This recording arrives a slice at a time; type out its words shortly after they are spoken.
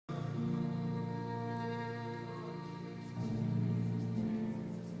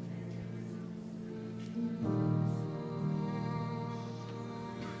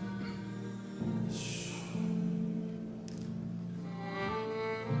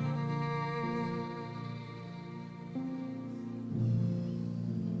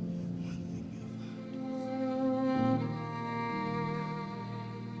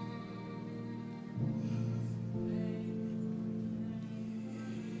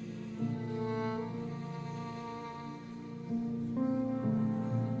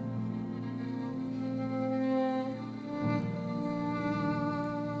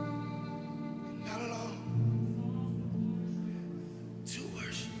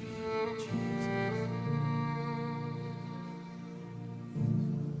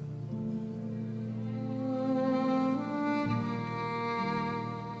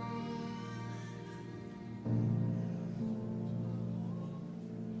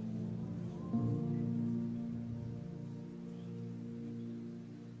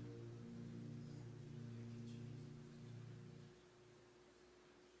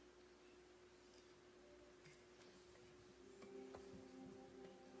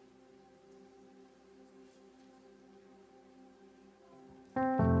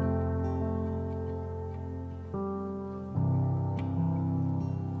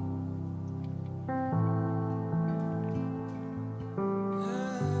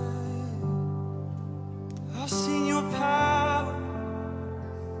seen your power.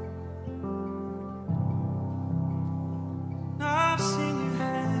 I've seen your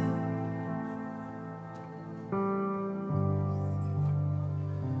hand.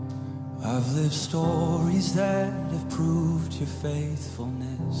 I've lived stories that have proved your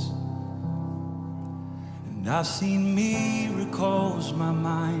faithfulness, and I've seen miracles my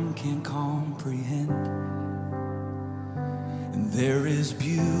mind can't comprehend. And there is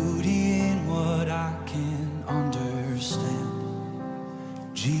beauty in what I can't understand.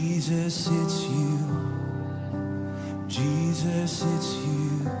 Jesus, it's you. Jesus, it's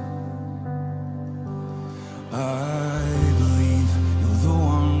you. I believe you're the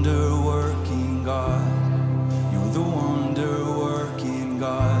wonder-working God. You're the wonder-working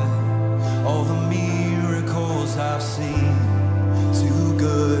God. All the miracles I've seen, too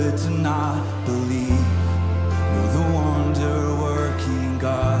good to not believe. You're the wonder-working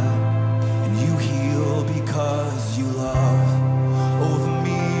God, and you heal because you love. Oh, the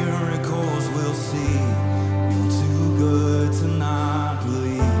miracles we'll see. You're too good to not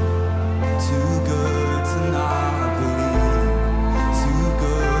believe. Too good to not believe. Too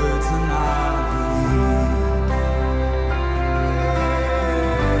good to not believe.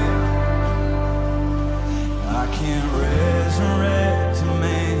 I can't resurrect a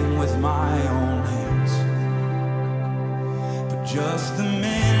man with my own hands, but just the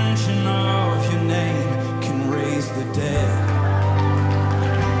mention of your name can raise the dead.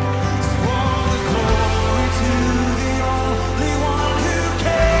 So all the glory to the only one who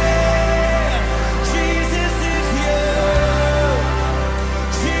can. Jesus is you.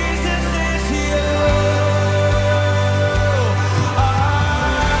 Jesus is you. I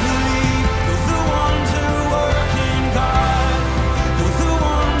believe you're the wonder-working God. You're the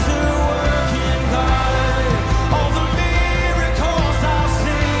wonder-working God. All the miracles I've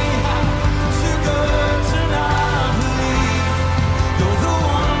seen, too good to not believe. You're the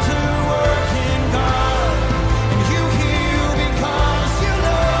wonder-working God, and you heal because you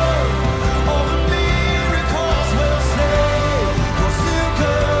love. All the miracles will say, you're too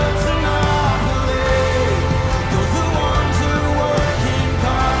good to not believe. You're the wonder-working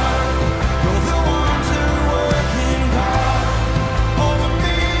God. You're the wonder-working God. All the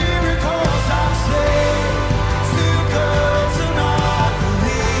miracles I've seen, too good to not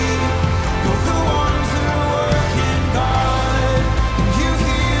believe. You're the wonder-working God, and you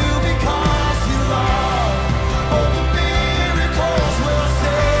heal because you love. All the miracles will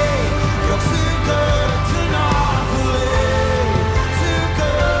say, you're too good to not believe. Too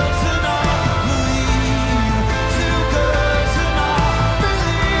good to not believe. Too good to not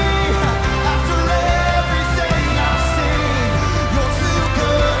believe. After everything I've seen, you're too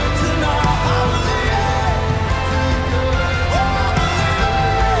good to not believe. Too good. Oh, I believe.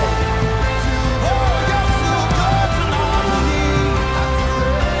 Oh, you're too good to not believe.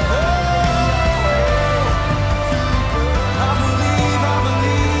 I believe, I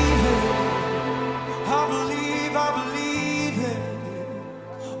believe it. I believe, I believe it.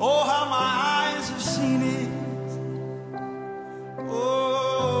 Oh, how my eyes have seen it.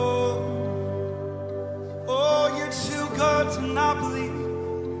 Oh, oh, you're too good to not believe.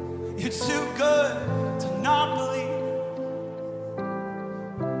 You're too good to not believe.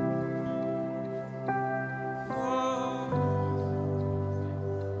 Oh,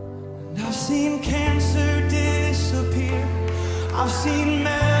 and I've seen cancer disappear. I've seen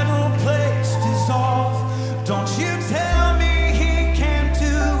metal plates dissolve. Don't you tell me he can't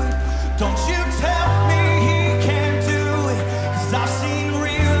do it. Don't you tell me he can't do it. 'Cause I've seen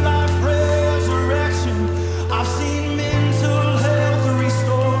real life resurrection. I've seen mental health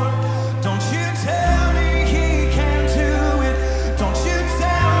restored. Don't you tell me he can't do it. Don't you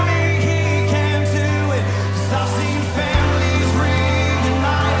tell me he can't do it. 'Cause I've seen families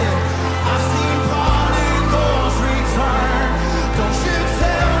reunited. I've seen prodigals return. Don't you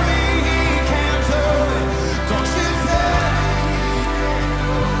tell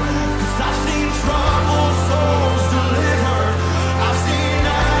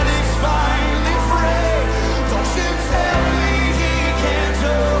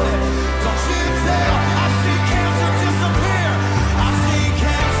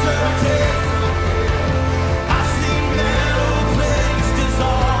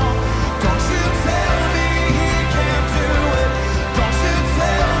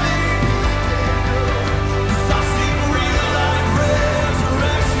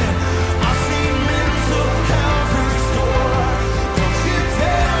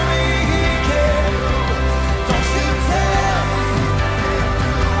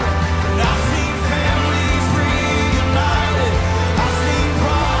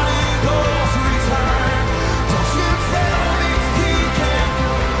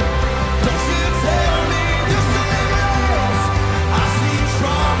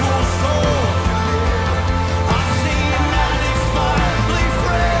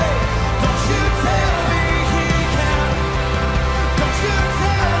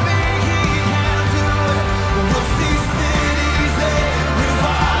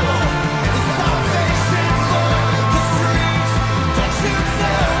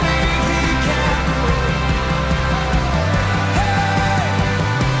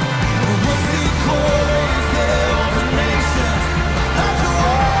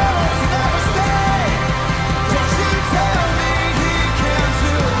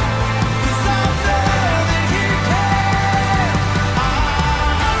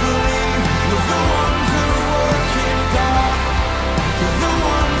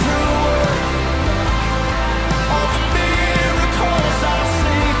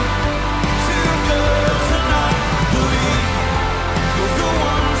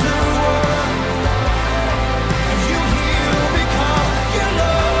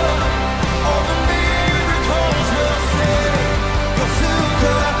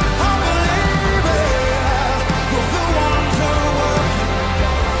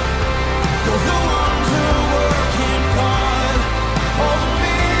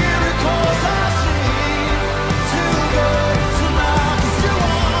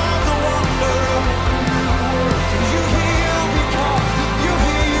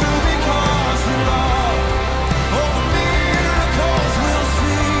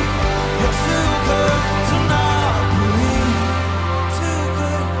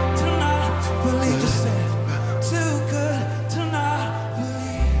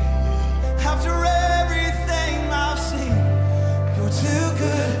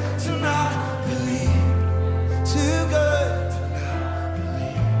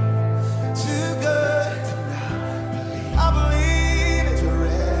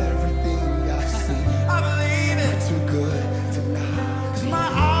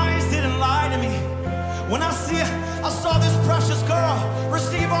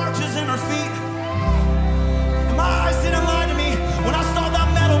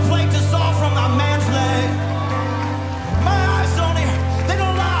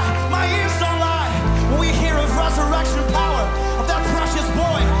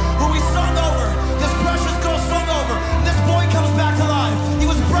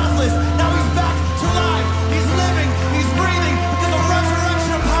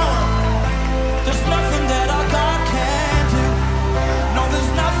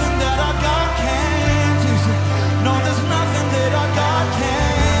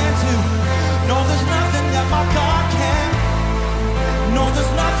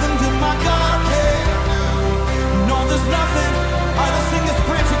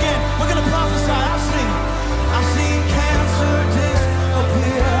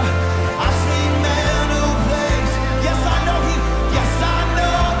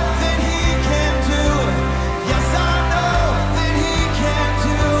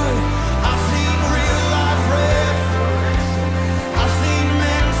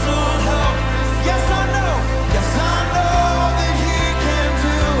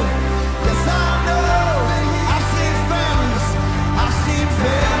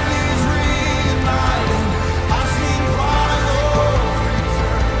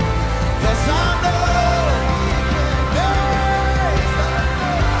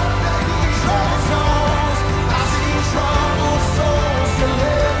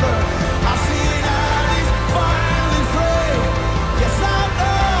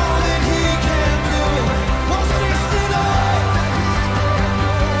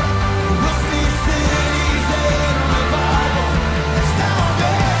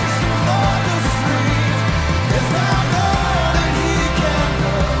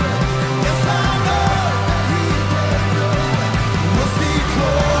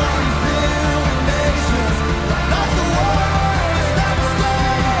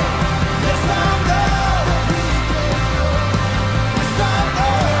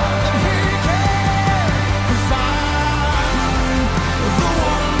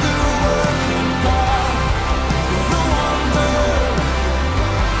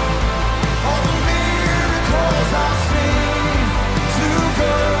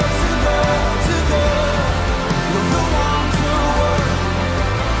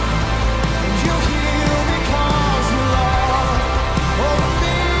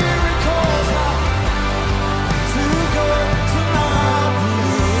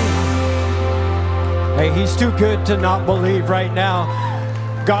He's too good to not believe right now.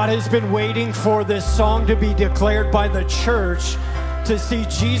 God has been waiting for this song to be declared by the church to see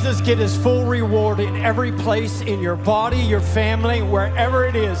Jesus get his full reward in every place in your body, your family, wherever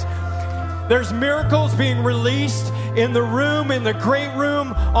it is. There's miracles being released in the room, in the great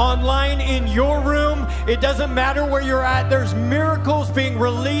room, online, in your room. It doesn't matter where you're at. There's miracles being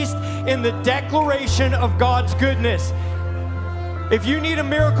released in the declaration of God's goodness. If you need a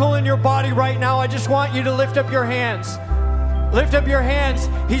miracle in your body right now, I just want you to lift up your hands. Lift up your hands.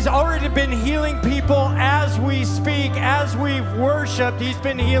 He's already been healing people as we speak, as we've worshiped. He's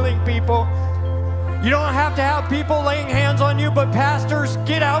been healing people. You don't have to have people laying hands on you, but pastors,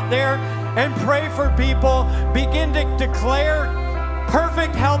 get out there and pray for people. Begin to declare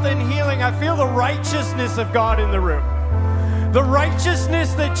perfect health and healing. I feel the righteousness of God in the room. The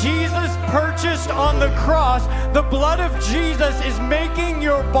righteousness that Jesus purchased on the cross, the blood of Jesus is making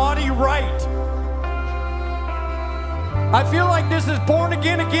your body right. I feel like this is Born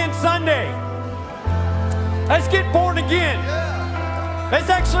Again Sunday. Let's get born again. Let's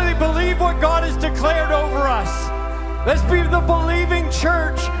actually believe what God has declared over us. Let's be the believing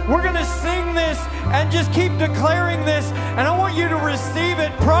church. We're going to sing this and just keep declaring this. And I want you to receive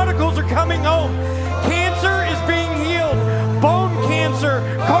it. Prodigals are coming home. Cancer is being healed. Bone cancer,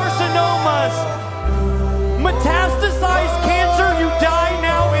 carcinomas, metastasized cancer, you die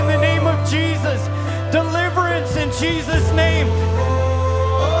now in the name of Jesus. Deliverance in Jesus' name.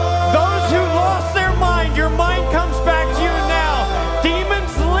 Those who lost their mind, your mind comes back to you now.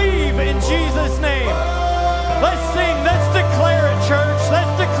 Demons leave in Jesus' name. Let's sing. Let's declare it, church.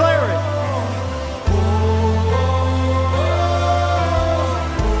 Let's declare it.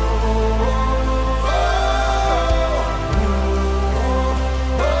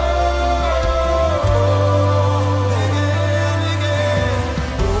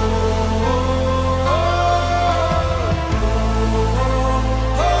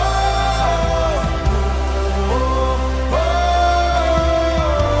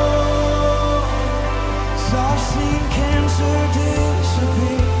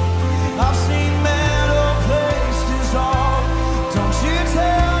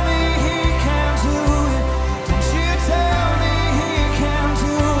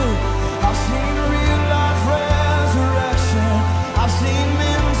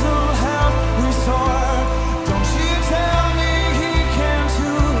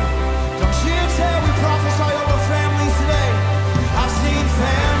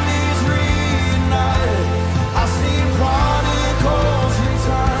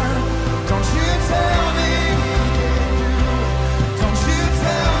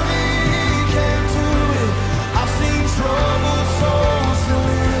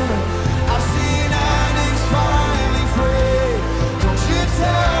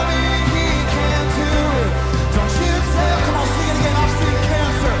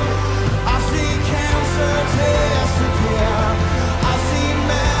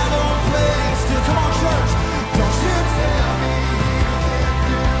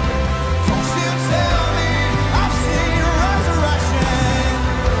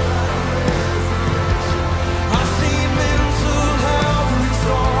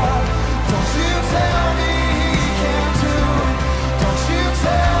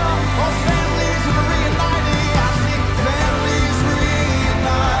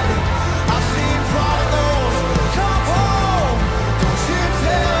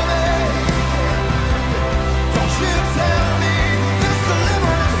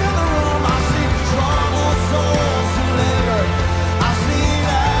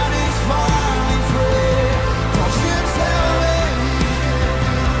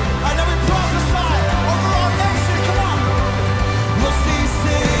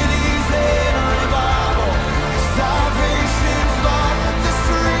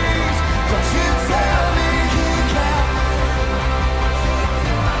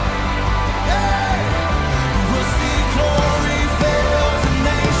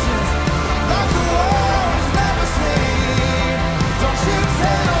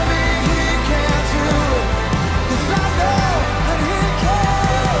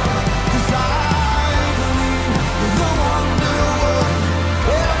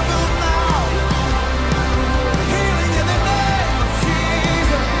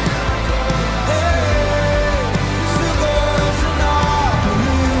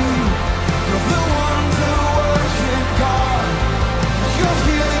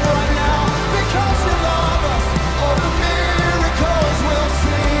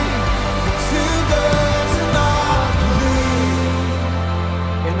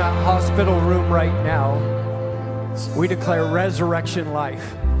 hospital room right now, we declare resurrection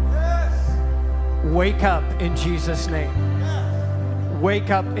life. Wake up in Jesus' name. Wake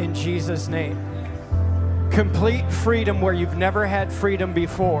up in Jesus' name. Complete freedom where you've never had freedom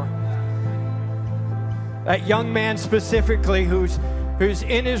before. That young man specifically who's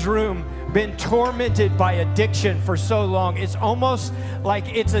in his room, been tormented by addiction for so long. It's almost like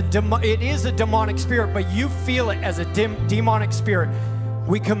it is a demonic spirit, but you feel it as a demonic spirit.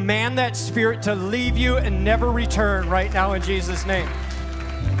 We command that spirit to leave you and never return right now in Jesus' name.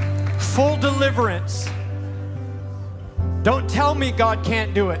 Full deliverance. Don't tell me God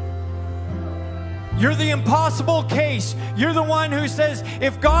can't do it. You're the impossible case. You're the one who says,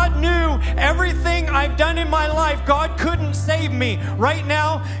 if God knew everything I've done in my life, God couldn't save me. Right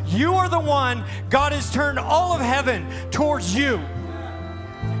now, you are the one. God has turned all of heaven towards you.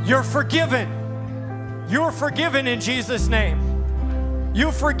 You're forgiven. You're forgiven in Jesus' name.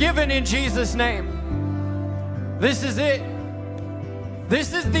 You're forgiven in Jesus' name. This is it.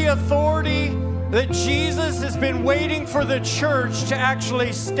 This is the authority that Jesus has been waiting for the church to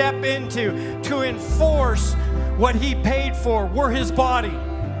actually step into, to enforce what he paid for. We're his body.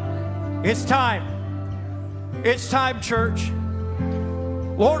 It's time. It's time, church.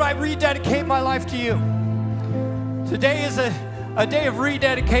 Lord, I rededicate my life to you. Today is a day of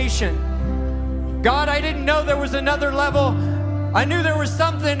rededication. God, I didn't know there was another level. I knew there was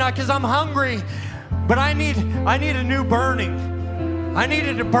something because I'm hungry, but I need a new burning. I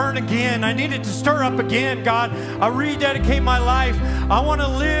needed to burn again. I needed to stir up again, God. I rededicate my life. I want to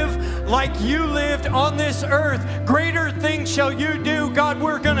live like you lived on this earth. Greater things shall you do. God,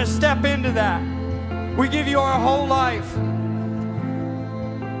 we're going to step into that. We give you our whole life.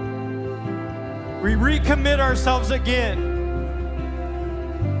 We recommit ourselves again.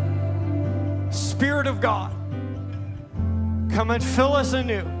 Spirit of God, come and fill us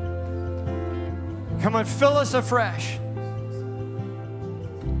anew. Come and fill us afresh.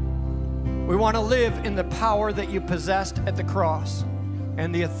 We want to live in the power that you possessed at the cross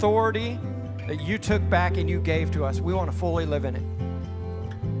and the authority that you took back and you gave to us. We want to fully live in it.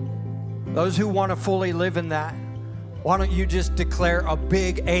 Those who want to fully live in that, why don't you just declare a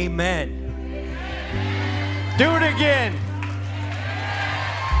big amen? Do it again.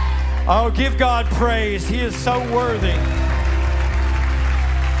 Oh, give God praise. He is so worthy.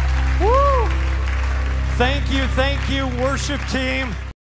 Woo! Thank you, worship team.